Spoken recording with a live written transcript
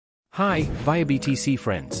Hi, ViaBTC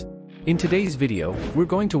friends. In today's video, we're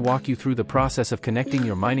going to walk you through the process of connecting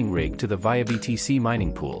your mining rig to the ViaBTC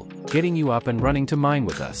mining pool, getting you up and running to mine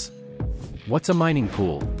with us. What's a mining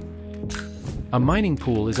pool? A mining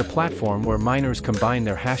pool is a platform where miners combine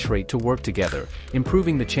their hash rate to work together,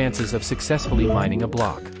 improving the chances of successfully mining a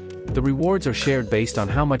block. The rewards are shared based on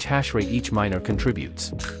how much hash rate each miner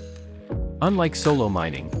contributes. Unlike solo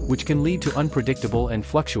mining, which can lead to unpredictable and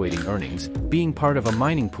fluctuating earnings, being part of a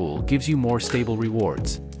mining pool gives you more stable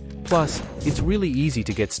rewards. Plus, it's really easy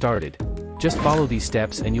to get started. Just follow these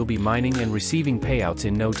steps and you'll be mining and receiving payouts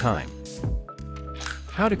in no time.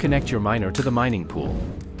 How to connect your miner to the mining pool.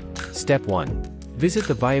 Step 1. Visit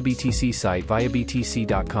the ViaBTC site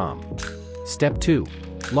viabtc.com. Step 2.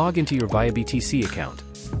 Log into your ViaBTC account.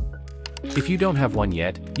 If you don't have one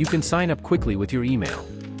yet, you can sign up quickly with your email.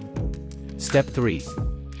 Step 3.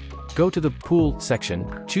 Go to the Pool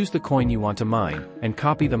section, choose the coin you want to mine, and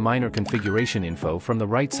copy the miner configuration info from the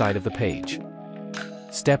right side of the page.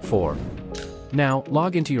 Step 4. Now,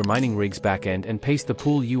 log into your mining rig's backend and paste the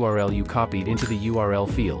pool URL you copied into the URL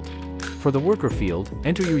field. For the worker field,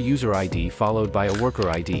 enter your user ID followed by a worker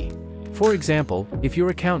ID. For example, if your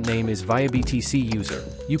account name is ViaBTC user,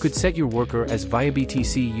 you could set your worker as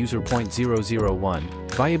ViaBTC user 0.001,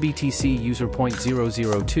 ViaBTC user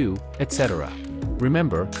 0.002, etc.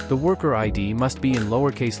 Remember, the worker ID must be in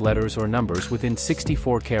lowercase letters or numbers within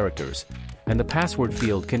 64 characters, and the password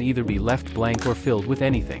field can either be left blank or filled with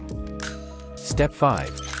anything. Step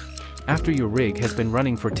 5. After your rig has been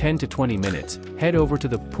running for 10 to 20 minutes, head over to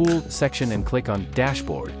the Pool section and click on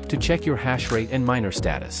Dashboard to check your hash rate and miner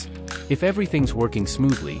status. If everything's working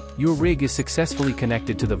smoothly, your rig is successfully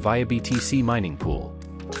connected to the ViaBTC mining pool.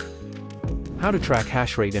 How to track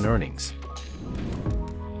hash rate and earnings.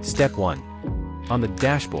 Step 1. On the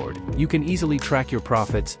dashboard, you can easily track your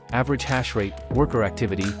profits, average hash rate, worker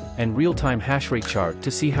activity, and real-time hash rate chart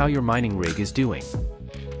to see how your mining rig is doing.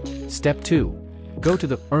 Step 2. Go to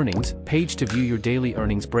the Earnings page to view your daily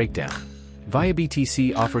earnings breakdown.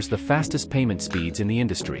 ViaBTC offers the fastest payment speeds in the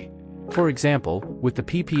industry. For example, with the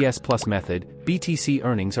PPS Plus method, BTC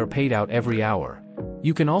earnings are paid out every hour.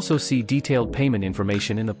 You can also see detailed payment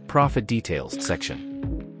information in the Profit Details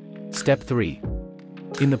section. Step 3.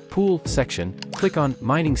 In the Pool section, click on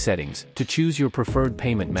Mining Settings to choose your preferred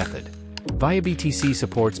payment method. ViaBTC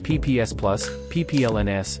supports PPS Plus,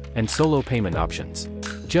 PPLNS, and solo payment options.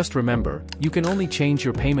 Just remember, you can only change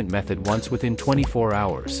your payment method once within 24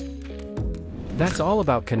 hours. That's all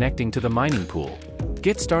about connecting to the mining pool.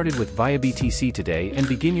 Get started with ViaBTC today and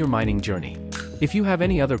begin your mining journey. If you have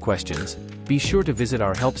any other questions, be sure to visit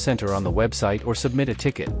our help center on the website or submit a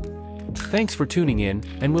ticket. Thanks for tuning in,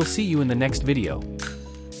 and we'll see you in the next video.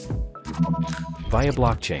 Via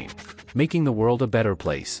Blockchain, making the world a better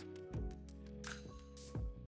place.